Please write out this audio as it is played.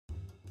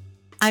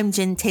I'm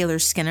Jen Taylor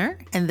Skinner,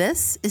 and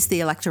this is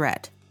The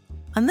Electorate.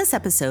 On this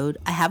episode,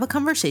 I have a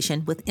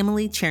conversation with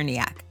Emily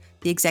Cherniack,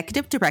 the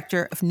Executive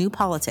Director of New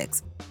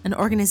Politics, an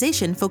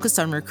organization focused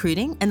on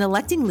recruiting and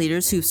electing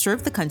leaders who've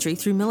served the country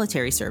through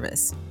military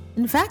service.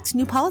 In fact,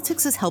 New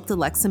Politics has helped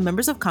elect some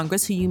members of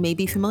Congress who you may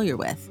be familiar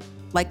with,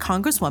 like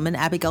Congresswoman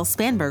Abigail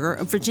Spanberger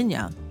of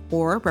Virginia,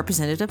 or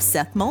Representative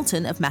Seth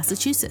Moulton of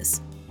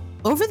Massachusetts.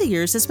 Over the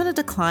years, there's been a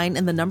decline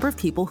in the number of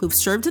people who've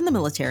served in the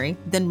military,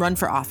 then run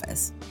for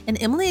office. And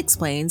Emily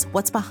explains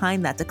what's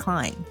behind that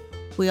decline.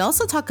 We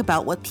also talk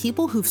about what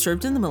people who've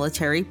served in the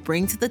military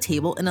bring to the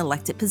table in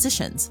elected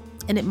positions.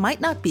 And it might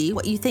not be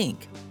what you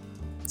think.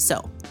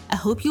 So, I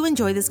hope you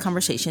enjoy this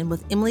conversation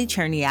with Emily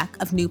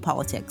Cherniack of New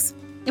Politics.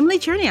 Emily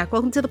Cherniack,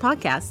 welcome to the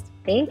podcast.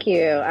 Thank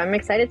you. I'm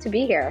excited to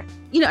be here.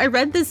 I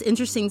read this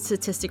interesting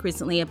statistic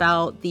recently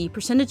about the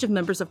percentage of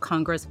members of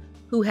Congress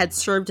who had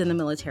served in the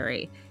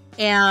military.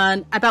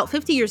 And about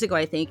 50 years ago,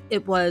 I think,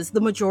 it was the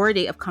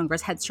majority of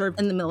Congress had served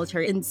in the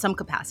military in some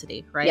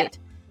capacity, right?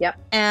 Yep.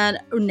 And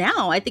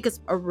now I think it's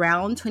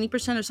around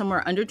 20% or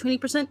somewhere under 20%.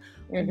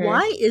 Mm-hmm.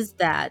 Why is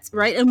that,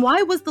 right? And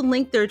why was the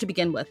link there to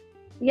begin with?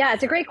 Yeah,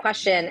 it's a great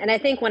question. And I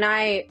think when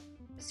I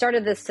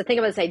started to think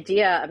about this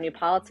idea of New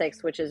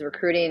Politics, which is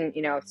recruiting,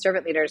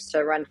 servant leaders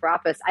to run for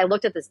office, I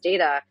looked at this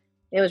data.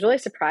 It was really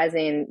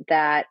surprising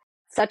that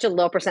such a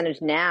low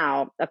percentage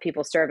now of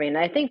people serving. And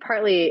I think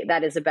partly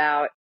that is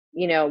about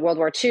World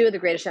War II, the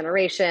Greatest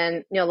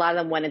Generation, a lot of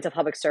them went into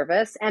public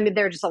service, and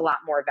there are just a lot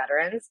more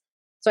veterans.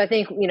 So I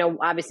think,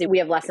 obviously we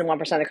have less than 1%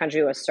 of the country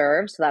who has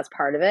served, so that's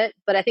part of it.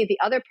 But I think the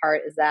other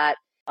part is that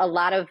a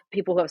lot of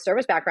people who have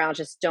service backgrounds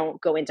just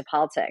don't go into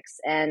politics,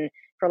 and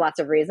for lots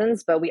of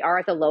reasons, but we are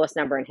at the lowest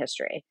number in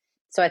history.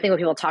 So I think when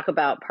people talk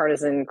about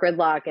partisan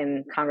gridlock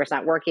and Congress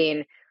not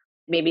working,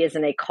 maybe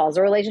isn't a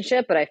causal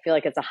relationship, but I feel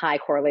like it's a high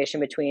correlation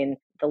between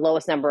the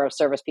lowest number of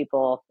service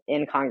people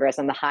in Congress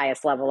and the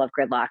highest level of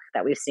gridlock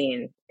that we've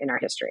seen in our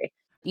history.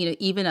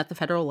 Even at the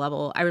federal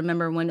level, I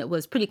remember when it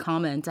was pretty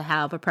common to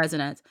have a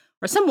president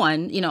or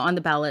someone, on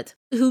the ballot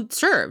who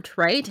served,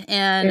 right?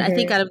 And I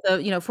think out of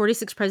the,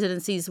 46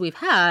 presidencies we've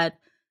had,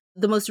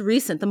 the most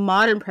recent, the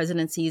modern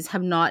presidencies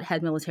have not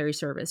had military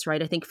service,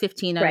 right? I think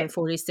 15 out of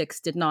 46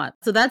 did not.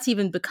 So that's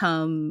even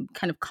become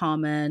kind of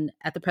common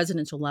at the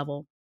presidential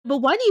level. But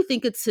why do you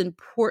think it's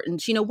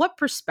important? What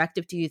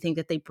perspective do you think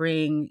that they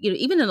bring,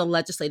 even in a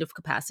legislative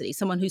capacity,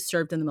 someone who's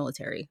served in the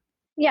military?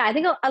 Yeah, I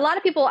think a lot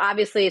of people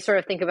obviously sort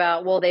of think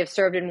about, well, they've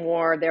served in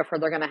war, therefore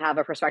they're going to have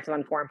a perspective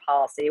on foreign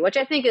policy, which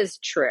I think is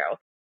true.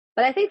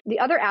 But I think the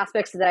other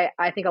aspects that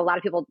I think a lot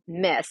of people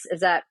miss is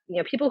that,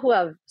 people who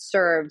have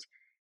served,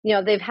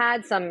 they've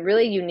had some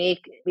really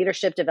unique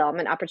leadership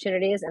development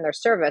opportunities in their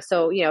service.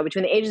 So,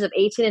 between the ages of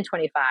 18 and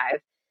 25,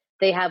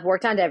 they have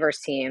worked on diverse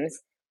teams.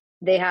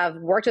 They have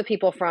worked with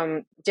people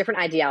from different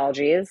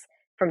ideologies,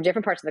 from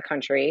different parts of the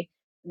country.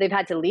 They've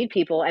had to lead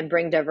people and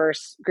bring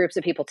diverse groups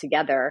of people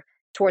together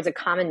towards a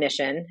common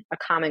mission, a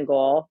common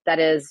goal that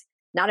is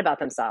not about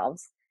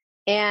themselves.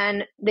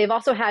 And they've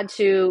also had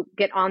to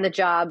get on the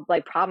job,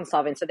 like problem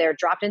solving. So they're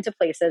dropped into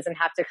places and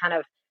have to kind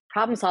of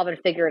problem solve and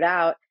figure it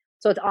out.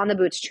 So it's on the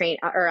boots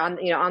on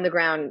the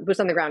ground, boots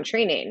on the ground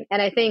training.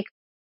 And I think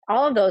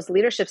all of those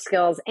leadership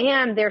skills,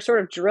 and they're sort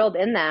of drilled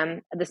in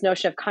them, this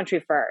notion of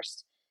country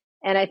first.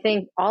 And I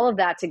think all of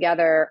that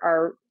together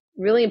are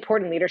really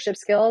important leadership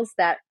skills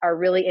that are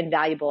really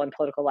invaluable in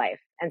political life.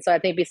 And so I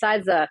think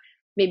besides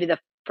maybe the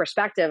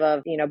perspective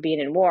of,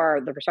 being in war,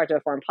 the perspective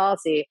of foreign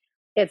policy,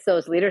 it's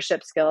those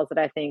leadership skills that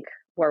I think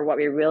were what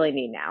we really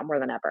need now more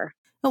than ever.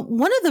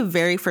 One of the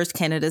very first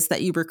candidates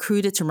that you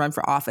recruited to run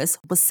for office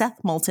was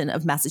Seth Moulton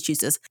of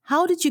Massachusetts.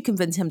 How did you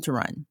convince him to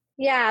run?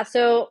 Yeah,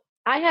 so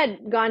I had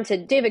gone to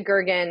David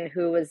Gergen,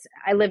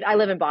 I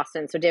live in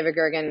Boston. So David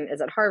Gergen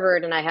is at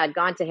Harvard, and I had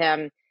gone to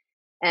him.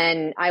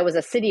 And I was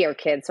a City Year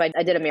kid, so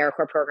I did a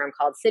AmeriCorps program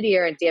called City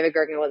Year, and David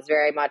Gergen was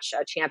very much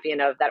a champion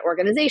of that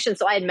organization.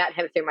 So I had met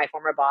him through my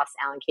former boss,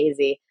 Alan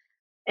Casey.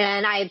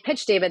 And I had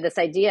pitched David this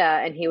idea,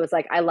 and he was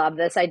like, I love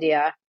this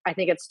idea. I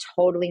think it's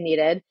totally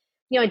needed.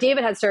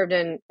 David had served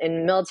in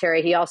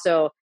military. He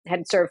also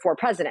had served 4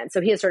 presidents.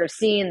 So he had sort of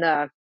seen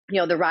the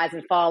rise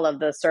and fall of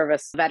the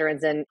service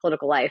veterans in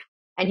political life.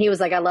 And he was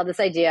like, I love this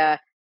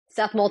idea.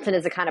 Seth Moulton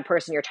is the kind of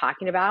person you're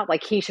talking about.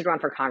 Like, he should run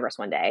for Congress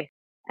one day.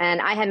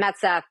 And I had met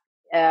Seth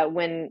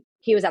when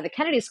he was at the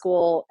Kennedy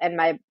School, and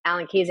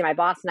Alan Casey, my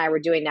boss, and I were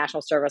doing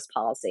national service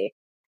policy.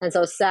 And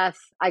so Seth,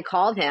 I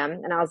called him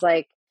and I was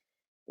like,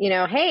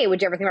 hey,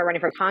 would you ever think about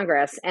running for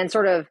Congress? And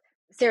sort of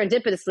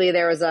serendipitously,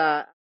 there was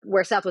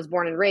where Seth was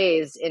born and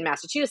raised in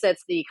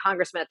Massachusetts, the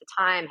congressman at the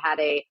time had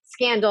a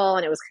scandal,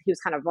 and he was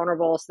kind of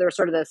vulnerable. So there was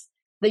sort of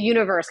the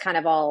universe kind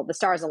of all the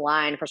stars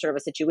aligned for sort of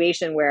a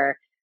situation where,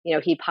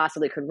 he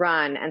possibly could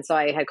run. And so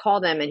I had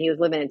called him, and he was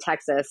living in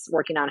Texas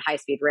working on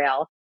high-speed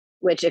rail,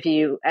 which if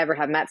you ever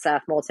have met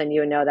Seth Moulton,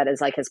 you would know that is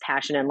like his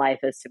passion in life,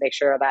 is to make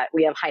sure that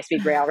we have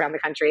high-speed rail around the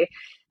country.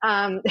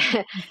 And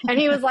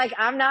he was like,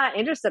 I'm not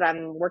interested.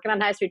 I'm working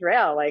on high-speed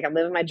rail. Like, I'm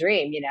living my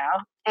dream,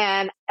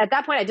 And at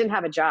that point, I didn't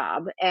have a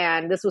job.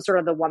 And this was sort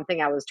of the one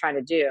thing I was trying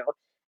to do.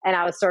 And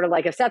I was sort of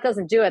like, if Seth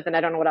doesn't do it, then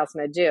I don't know what else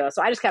I'm going to do.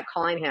 So I just kept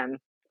calling him.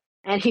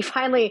 And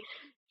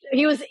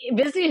he was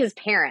visiting his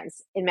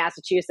parents in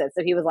Massachusetts.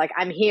 So he was like,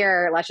 I'm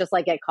here. Let's just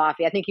like get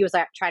coffee. I think he was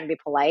like trying to be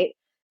polite.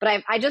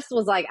 But I just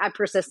was like, I'm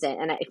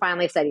persistent. And I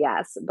finally said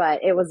yes.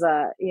 But it was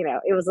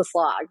it was a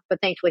slog.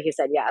 But thankfully he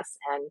said yes.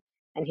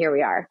 And here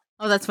we are.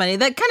 Oh, that's funny.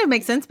 That kind of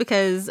makes sense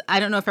because I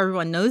don't know if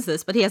everyone knows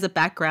this, but he has a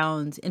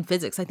background in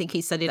physics. I think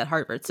he studied at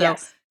Harvard. So,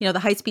 Yes. the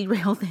high-speed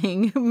rail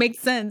thing makes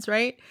sense,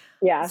 right?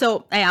 Yeah.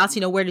 So I asked,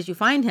 where did you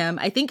find him?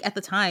 I think at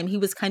the time he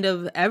was kind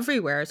of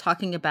everywhere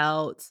talking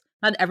about,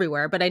 not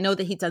everywhere, but I know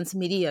that he'd done some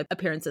media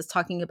appearances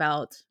talking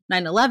about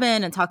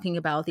 9/11 and talking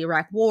about the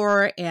Iraq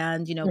War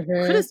and,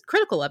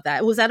 critical of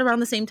that. Was that around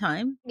the same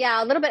time?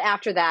 Yeah, a little bit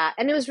after that.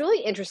 And it was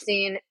really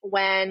interesting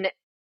when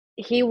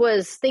he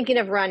was thinking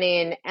of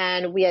running,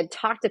 and we had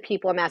talked to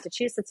people in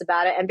Massachusetts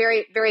about it, and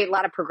very, very, a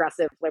lot of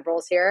progressive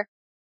liberals here.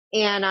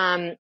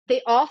 And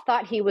they all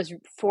thought he was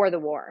for the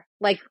war,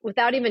 like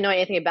without even knowing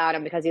anything about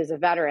him because he was a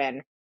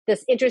veteran.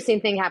 This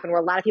interesting thing happened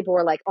where a lot of people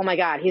were like, oh my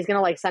God, he's going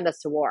to like send us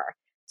to war.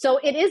 So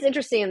it is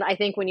interesting, I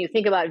think, when you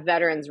think about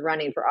veterans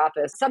running for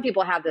office, some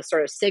people have this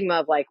sort of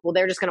stigma of like, well,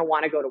 they're just going to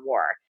want to go to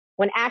war.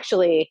 When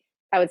actually,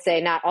 I would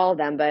say not all of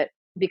them, but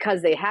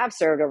because they have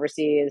served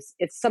overseas,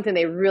 it's something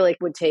they really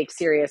would take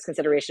serious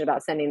consideration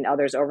about sending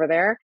others over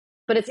there.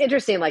 But it's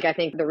interesting, like, I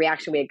think the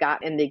reaction we had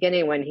got in the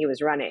beginning when he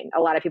was running,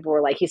 a lot of people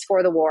were like, he's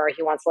for the war.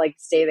 He wants to like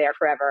stay there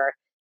forever.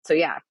 So,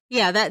 yeah.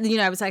 Yeah, that,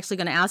 I was actually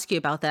going to ask you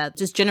about that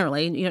just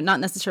generally, not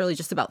necessarily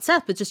just about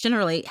Seth, but just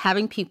generally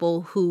having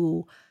people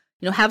who,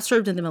 have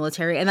served in the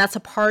military. And that's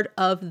a part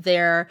of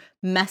their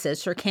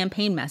message or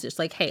campaign message.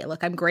 Like, hey,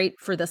 look, I'm great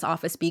for this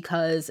office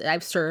because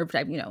I've served,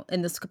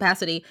 in this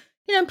capacity.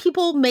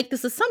 People make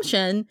this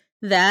assumption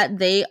that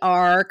they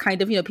are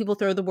kind of, people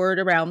throw the word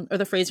around or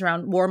the phrase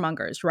around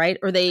warmongers, right?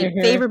 Or they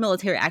favor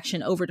military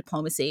action over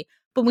diplomacy.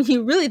 But when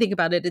you really think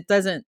about it, it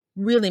doesn't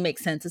really make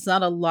sense. It's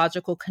not a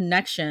logical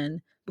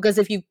connection because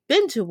if you've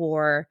been to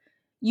war,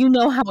 you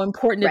know how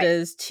important it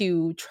is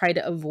to try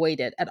to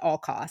avoid it at all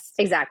costs.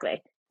 Exactly.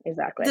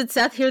 Did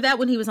Seth hear that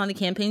when he was on the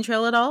campaign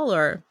trail at all?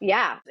 Or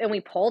yeah, and we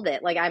polled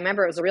it. Like I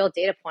remember it was a real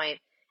data point.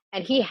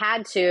 And he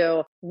had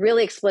to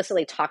really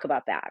explicitly talk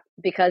about that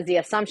because the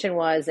assumption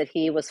was that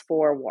he was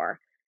for war.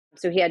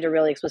 So he had to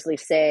really explicitly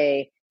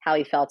say how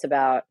he felt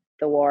about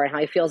the war and how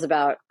he feels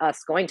about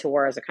us going to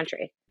war as a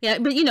country. Yeah,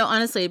 but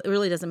honestly, it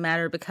really doesn't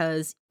matter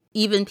because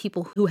even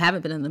people who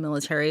haven't been in the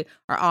military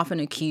are often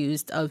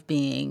accused of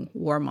being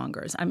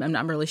warmongers. I'm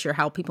not really sure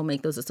how people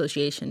make those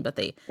associations, but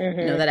they,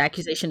 that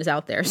accusation is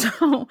out there.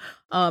 So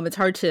it's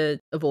hard to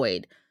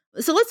avoid.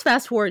 So let's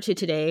fast forward to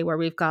today where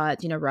we've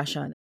got,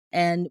 Russia.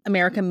 And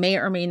America may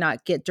or may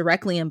not get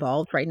directly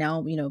involved. Right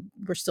now,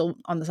 we're still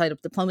on the side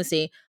of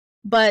diplomacy.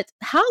 But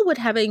how would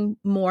having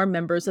more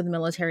members of the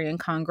military in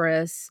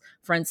Congress,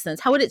 for instance,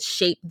 how would it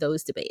shape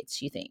those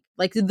debates, you think?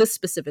 Like this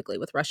specifically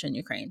with Russia and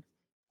Ukraine?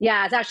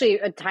 Yeah, it's actually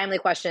a timely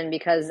question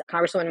because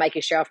Congresswoman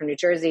Mikey Sherrill from New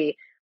Jersey,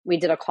 we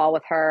did a call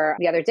with her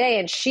the other day,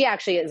 and she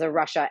actually is a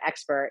Russia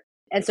expert.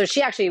 And so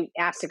she actually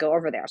asked to go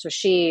over there. So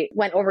she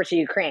went over to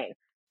Ukraine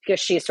because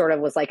she sort of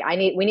was like,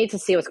 we need to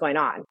see what's going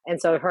on. And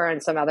so her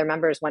and some other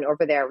members went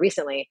over there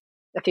recently,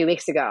 a few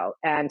weeks ago,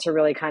 and to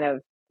really kind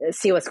of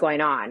see what's going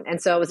on. And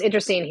so it was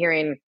interesting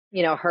hearing,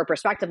 her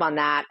perspective on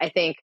that. I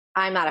think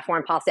I'm not a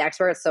foreign policy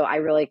expert, so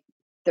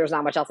there's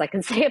not much else I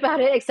can say about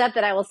it, except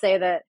that I will say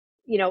that,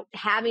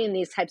 having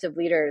these types of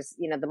leaders,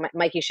 the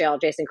Mikey Sherrill,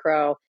 Jason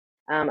Crow,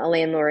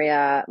 Elaine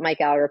Luria, Mike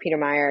Gallagher, Peter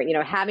Meyer,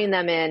 having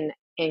them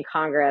in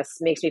Congress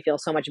makes me feel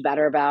so much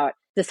better about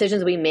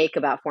decisions we make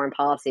about foreign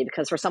policy.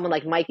 Because for someone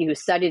like Mikey, who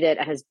studied it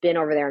and has been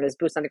over there and has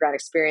boots on the ground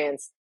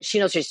experience, she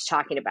knows what she's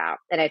talking about.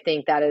 And I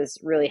think that is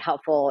really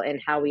helpful in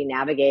how we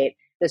navigate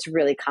this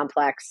really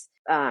complex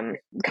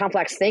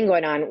thing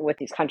going on with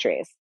these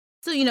countries.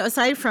 So,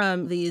 aside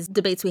from these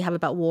debates we have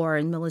about war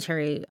and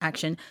military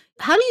action,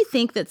 how do you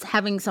think that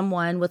having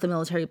someone with a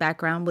military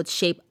background would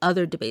shape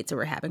other debates that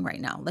we're having right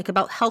now, like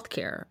about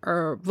healthcare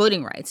or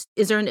voting rights?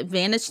 Is there an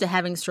advantage to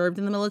having served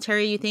in the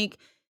military, you think,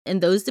 in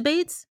those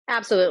debates?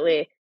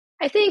 Absolutely.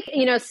 I think,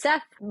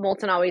 Seth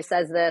Moulton always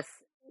says this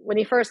when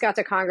he first got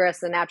to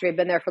Congress and after he'd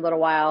been there for a little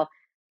while.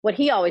 What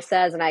he always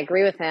says, and I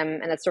agree with him,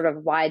 and it's sort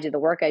of why I do the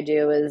work I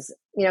do, is,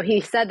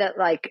 he said that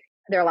like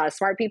there are a lot of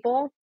smart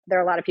people. There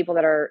are a lot of people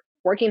that are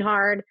working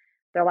hard.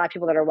 There are a lot of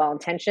people that are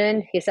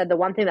well-intentioned. He said the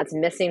one thing that's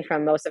missing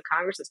from most of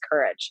Congress is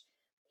courage.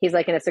 He's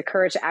like, and it's the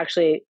courage to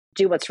actually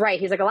do what's right.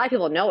 He's like, a lot of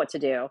people know what to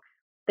do.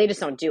 They just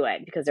don't do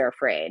it because they're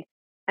afraid.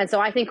 And so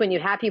I think when you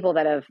have people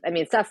that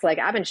Seth's like,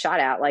 I've been shot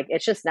at, like,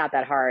 it's just not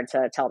that hard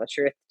to tell the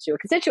truth to a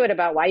constituent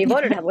about why you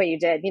voted the way you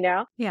did,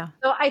 Yeah.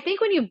 So I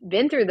think when you've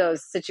been through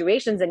those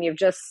situations and you've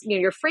just,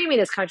 you're framing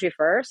this country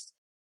first,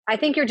 I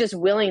think you're just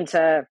willing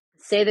to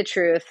say the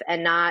truth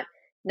and not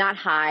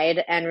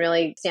hide and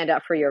really stand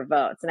up for your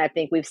votes. And I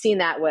think we've seen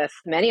that with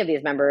many of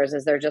these members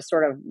is they're just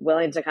sort of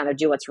willing to kind of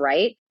do what's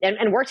right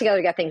and work together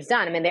to get things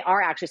done. I mean, they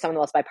are actually some of the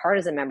most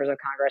bipartisan members of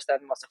Congress. They're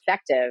the most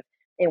effective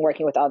in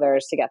working with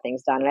others to get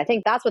things done. And I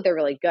think that's what they're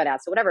really good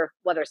at. So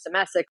whether it's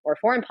domestic or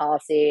foreign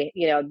policy,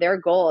 their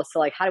goal is to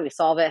like, how do we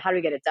solve it? How do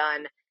we get it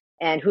done?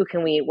 And who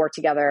can we work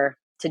together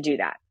to do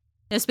that?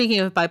 Now, speaking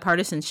of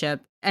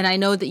bipartisanship, and I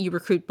know that you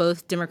recruit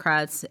both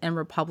Democrats and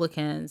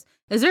Republicans,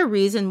 is there a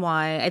reason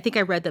why? I think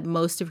I read that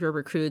most of your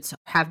recruits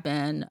have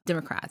been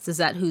Democrats. Is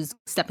that who's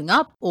stepping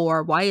up,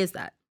 or why is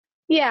that?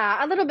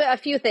 Yeah, a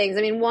few things.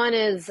 I mean, one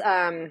is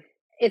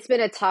it's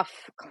been a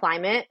tough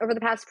climate over the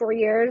past 4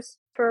 years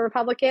for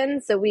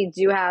Republicans. So we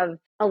do have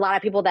a lot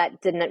of people that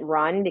didn't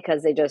run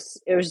because it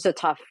was just a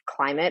tough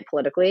climate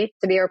politically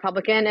to be a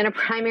Republican in a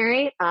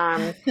primary.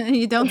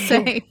 You don't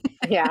say.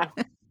 Yeah.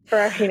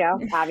 For,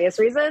 obvious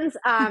reasons.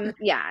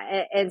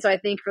 Yeah. And so I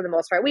think for the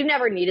most part, we've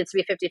never needed to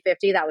be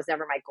 50-50. That was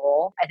never my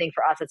goal. I think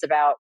for us, it's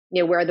about,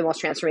 where are the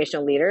most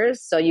transformational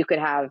leaders? So you could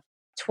have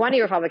 20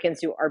 Republicans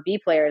who are B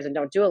players and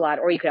don't do a lot,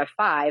 or you could have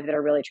 5 that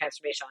are really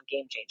transformational and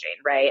game changing,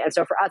 right? And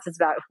so for us, it's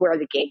about where are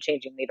the game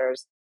changing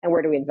leaders and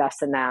where do we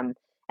invest in them?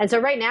 And so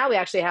right now we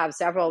actually have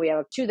several. We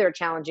have 2 that are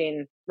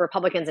challenging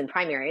Republicans in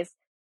primaries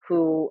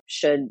who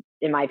should,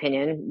 in my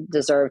opinion,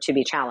 deserve to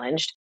be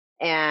challenged.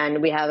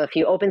 And we have a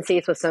few open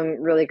seats with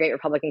some really great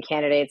Republican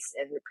candidates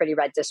in pretty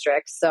red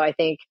districts. So I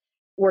think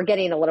we're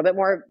getting a little bit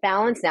more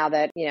balance now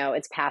that,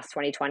 it's past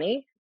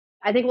 2020.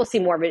 I think we'll see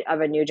more of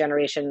a new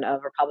generation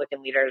of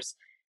Republican leaders,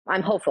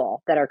 I'm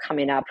hopeful, that are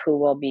coming up who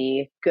will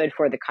be good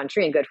for the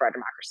country and good for our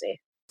democracy.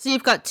 So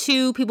you've got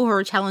 2 people who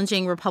are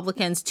challenging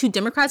Republicans, 2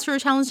 Democrats who are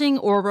challenging,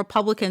 or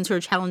Republicans who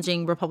are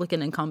challenging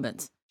Republican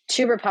incumbents?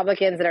 2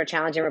 Republicans that are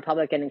challenging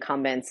Republican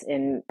incumbents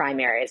in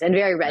primaries and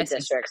very red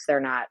districts.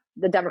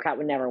 The Democrat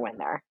would never win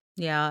there.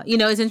 Yeah.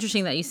 It's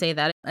interesting that you say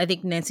that. I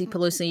think Nancy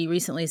Pelosi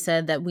recently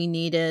said that we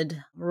needed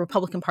a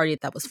Republican Party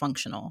that was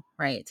functional,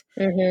 right?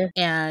 Mm-hmm.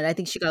 And I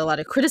think she got a lot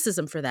of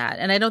criticism for that.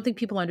 And I don't think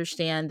people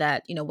understand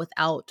that,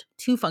 without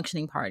 2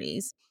 functioning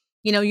parties,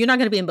 you're not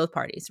going to be in both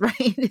parties, right?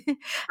 Right.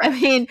 I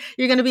mean,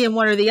 you're going to be in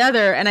one or the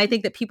other. And I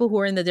think that people who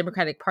are in the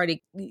Democratic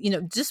Party,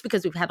 just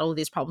because we've had all of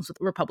these problems with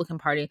the Republican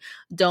Party,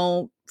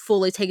 don't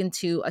fully take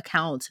into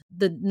account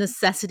the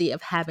necessity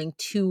of having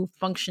 2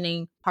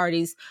 functioning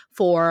parties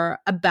for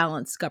a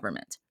balanced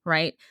government,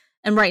 right?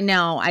 And right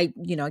now, I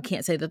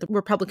can't say that the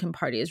Republican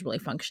Party is really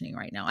functioning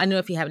right now. I don't know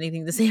if you have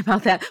anything to say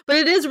about that, but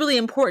it is really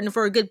important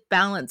for a good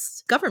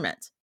balanced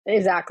government.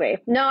 Exactly.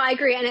 No, I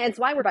agree. And it's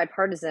why we're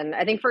bipartisan.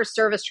 I think first,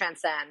 service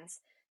transcends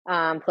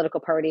political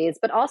parties,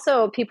 but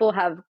also people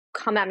have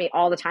come at me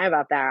all the time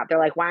about that. They're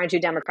like, why aren't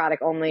you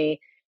Democratic only?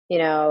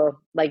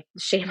 Like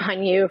shame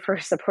on you for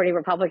supporting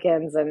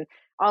Republicans and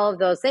all of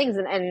those things.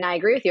 And I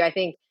agree with you. I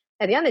think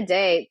at the end of the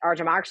day, our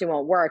democracy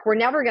won't work. We're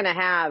never going to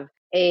have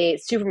a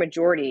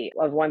supermajority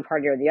of one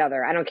party or the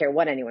other. I don't care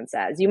what anyone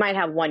says. You might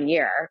have 1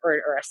 year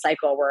or a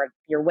cycle where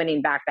you're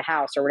winning back the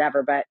House or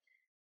whatever, but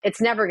it's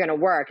never going to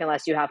work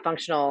unless you have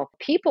functional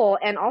people,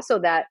 and also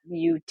that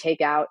you take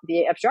out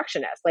the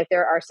obstructionists. Like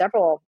there are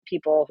several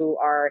people who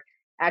are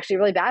actually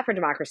really bad for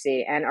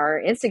democracy and are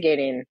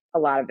instigating a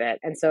lot of it.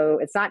 And so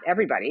it's not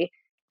everybody.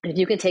 If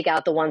you can take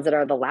out the ones that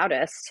are the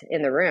loudest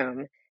in the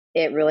room,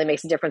 it really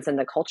makes a difference in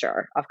the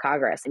culture of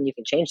Congress, and you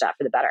can change that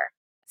for the better.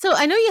 So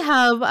I know you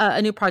have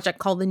a new project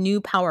called the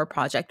New Power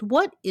Project.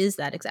 What is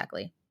that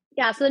exactly?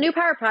 Yeah, so the New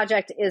Power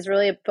Project is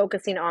really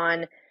focusing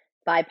on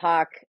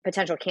BIPOC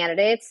potential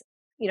candidates.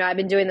 I've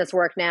been doing this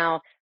work now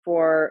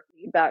for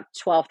about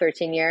 12,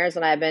 13 years,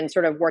 and I've been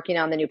sort of working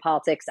on the new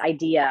politics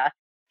idea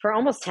for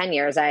almost 10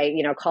 years. I,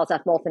 called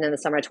Seth Moulton in the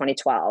summer of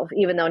 2012,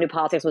 even though New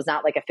Politics was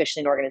not like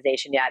officially an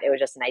organization yet. It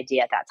was just an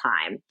idea at that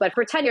time. But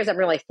for 10 years, I've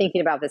been really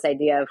thinking about this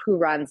idea of who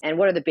runs and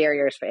what are the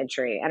barriers for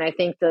entry. And I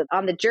think that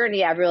on the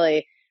journey, I've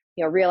really,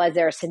 realized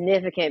there are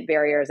significant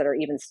barriers that are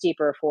even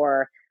steeper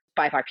for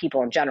BIPOC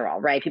people in general,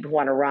 right? People who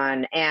want to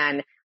run.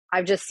 And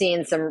I've just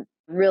seen some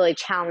really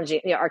challenging,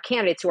 our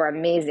candidates who are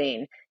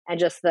amazing, and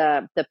just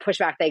the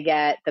pushback they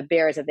get, the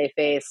barriers that they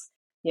face,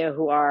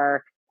 who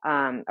are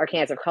our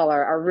candidates of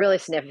color, are really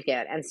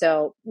significant. And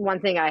so one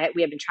thing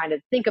we have been trying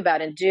to think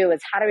about and do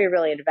is how do we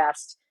really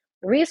invest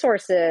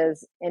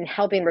resources in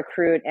helping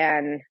recruit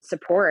and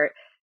support,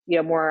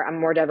 a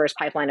more diverse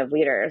pipeline of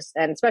leaders,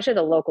 and especially at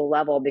the local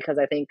level, because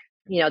I think,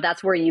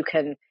 that's where you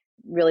can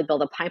really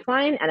build a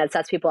pipeline and it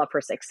sets people up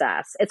for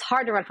success. It's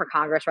hard to run for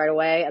Congress right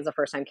away as a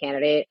first-time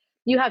candidate.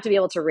 You have to be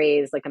able to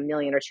raise like $1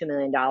 million or $2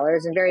 million.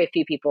 And very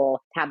few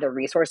people have the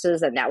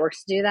resources and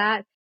networks to do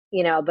that.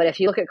 But if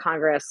you look at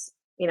Congress,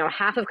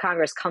 half of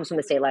Congress comes from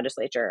the state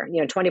legislature.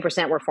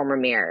 20% were former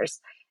mayors.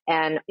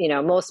 And,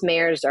 most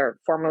mayors are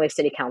formerly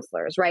city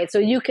councilors, right? So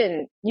you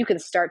can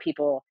start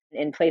people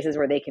in places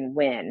where they can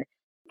win.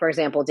 For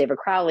example, David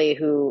Crowley,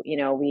 who,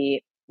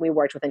 we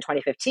worked with in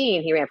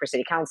 2015, he ran for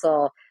city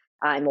council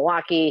in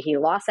Milwaukee. He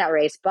lost that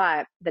race,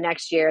 but the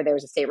next year there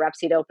was a state rep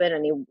seat open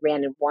and he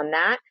ran and won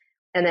that.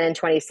 And then in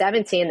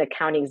 2017, the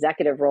county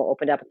executive role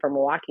opened up for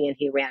Milwaukee and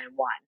he ran and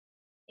won.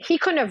 He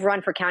couldn't have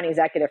run for county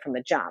executive from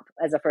the jump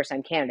as a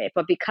first-time candidate,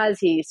 but because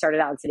he started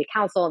out in city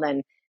council and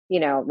then,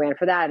 ran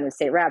for that and then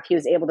state rep, he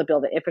was able to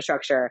build an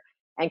infrastructure.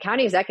 And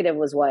county executive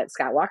was what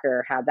Scott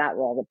Walker had that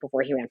role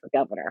before he ran for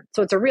governor.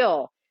 So it's a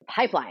real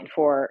pipeline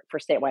for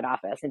statewide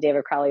office. And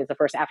David Crowley is the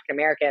first African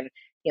American,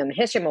 in the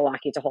history of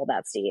Milwaukee to hold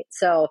that seat.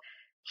 So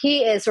he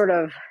is sort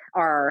of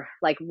our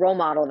like role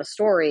model of a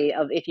story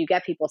of if you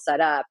get people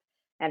set up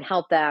and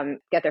help them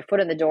get their foot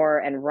in the door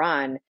and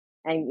run,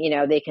 and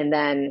they can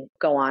then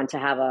go on to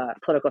have a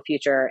political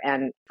future.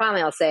 And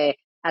finally, I'll say,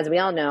 as we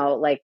all know,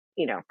 like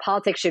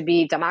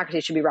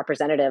democracy should be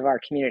representative of our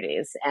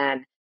communities.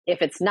 And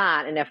if it's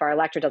not, and if our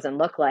electorate doesn't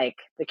look like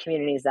the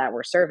communities that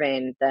we're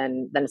serving,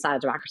 then it's not a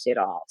democracy at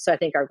all. So I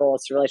think our goal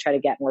is to really try to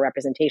get more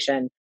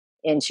representation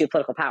into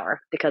political power,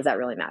 because that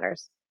really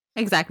matters.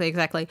 Exactly.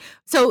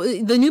 So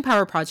the New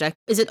Power Project,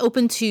 is it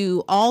open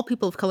to all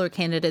people of color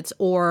candidates,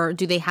 or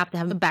do they have to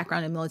have a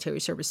background in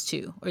military service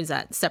too? Or is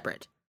that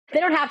separate? They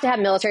don't have to have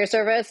military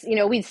service.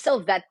 We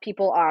still vet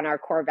people on our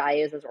core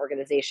values as an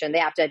organization. They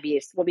have to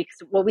be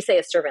what we say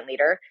a servant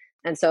leader.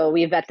 And so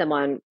we vet them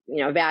on,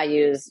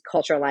 values,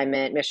 culture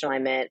alignment, mission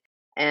alignment,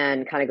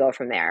 and kind of go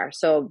from there.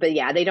 So, but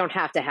yeah, they don't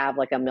have to have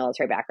like a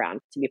military background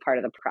to be part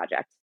of the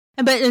project.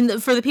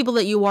 But for the people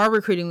that you are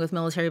recruiting with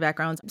military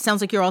backgrounds, it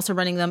sounds like you're also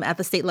running them at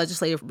the state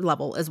legislative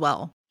level as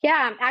well.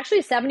 Yeah,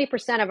 actually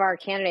 70% of our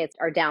candidates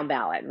are down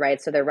ballot,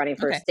 right? So they're running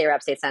for state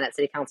rep, state senate,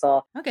 city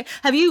council. Okay.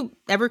 Have you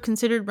ever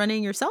considered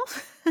running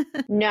yourself?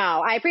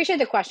 No, I appreciate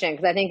the question,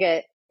 because I think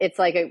it's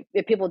like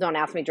if people don't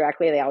ask me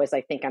directly, they always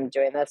like think I'm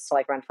doing this to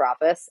like run for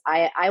office.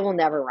 I will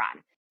never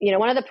run.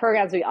 One of the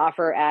programs we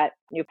offer at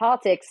New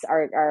Politics,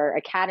 our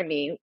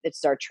academy,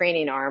 it's our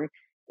training arm,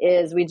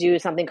 is we do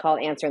something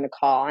called Answering the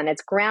Call. And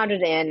it's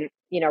grounded in,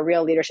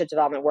 real leadership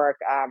development work.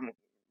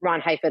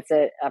 Ron Heifetz,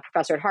 a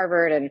professor at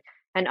Harvard,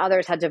 and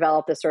others had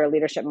developed this sort of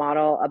leadership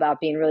model about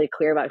being really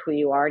clear about who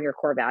you are and your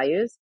core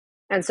values.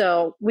 And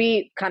so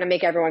we kind of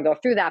make everyone go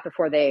through that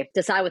before they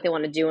decide what they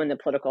want to do in the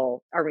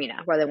political arena,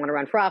 whether they want to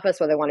run for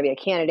office, whether they want to be a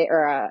candidate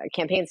or a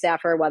campaign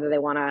staffer, whether they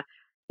want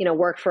to,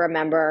 work for a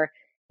member.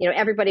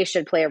 Everybody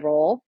should play a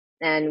role.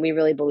 And we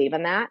really believe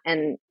in that.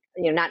 And,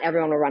 not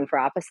everyone will run for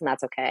office, and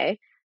that's okay.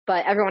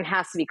 But everyone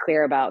has to be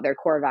clear about their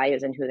core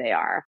values and who they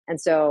are.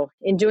 And so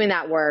in doing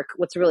that work,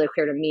 what's really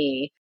clear to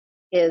me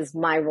is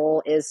my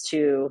role is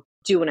to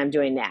do what I'm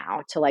doing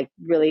now, to like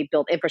really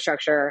build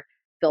infrastructure,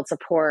 build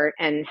support,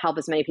 and help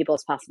as many people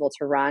as possible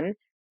to run,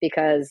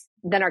 because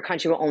then our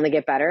country will only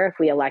get better if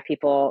we elect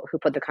people who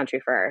put the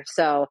country first.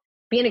 So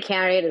being a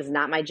candidate is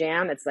not my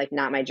jam. It's like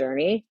not my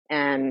journey.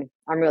 And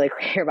I'm really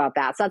clear about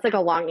that. So that's like a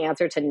long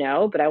answer to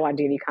no, but I want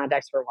to give you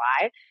context for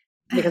why,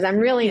 because I'm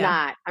really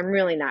not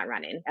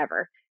running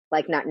ever.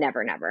 Like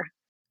never.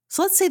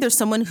 So let's say there's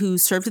someone who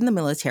served in the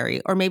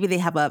military, or maybe they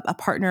have a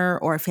partner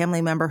or a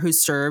family member who's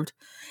served,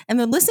 and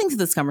they're listening to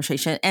this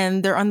conversation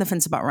and they're on the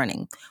fence about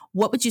running.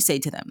 What would you say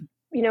to them?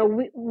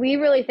 We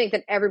really think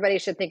that everybody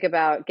should think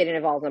about getting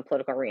involved in the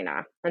political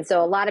arena. And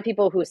so a lot of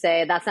people who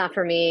say, that's not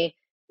for me,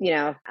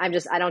 I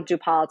don't do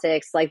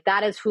politics. Like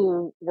that is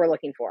who we're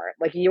looking for.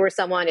 Like you are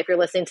someone, if you're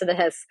listening to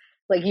this,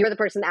 like you're the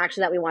person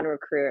actually that we want to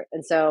recruit.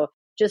 And so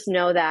just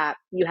know that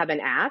you have been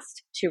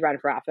asked to run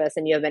for office,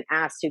 and you have been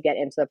asked to get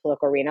into the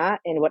political arena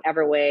in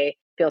whatever way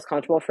feels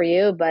comfortable for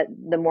you. But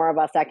the more of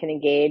us that can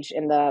engage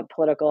in the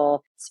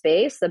political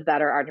space, the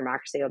better our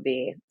democracy will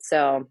be.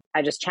 So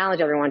I just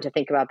challenge everyone to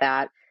think about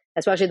that,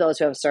 especially those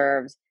who have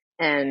served,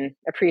 and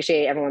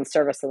appreciate everyone's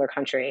service to their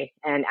country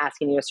and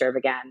asking you to serve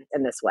again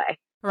in this way.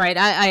 Right.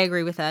 I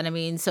agree with that. I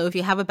mean, so if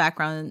you have a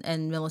background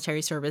in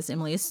military service,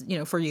 Emily, is,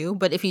 for you.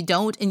 But if you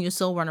don't and you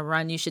still want to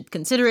run, you should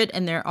consider it.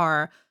 And there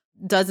are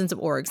dozens of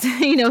orgs,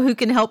 who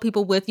can help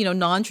people with,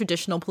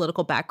 non-traditional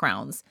political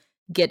backgrounds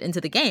get into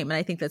the game. And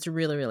I think that's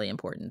really, really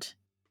important.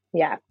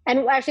 Yeah.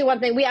 And actually one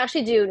thing, we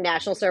actually do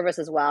national service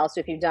as well. So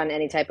if you've done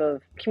any type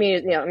of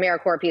community,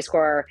 AmeriCorps, Peace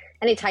Corps,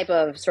 any type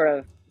of sort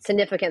of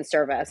significant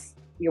service,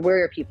 we're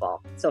your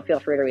people. So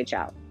feel free to reach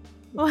out.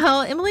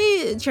 Well,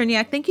 Emily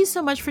Cherniack, thank you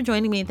so much for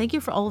joining me. And thank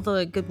you for all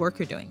the good work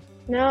you're doing.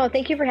 No,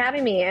 thank you for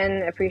having me,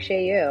 and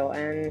appreciate you.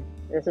 And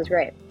this is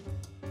great.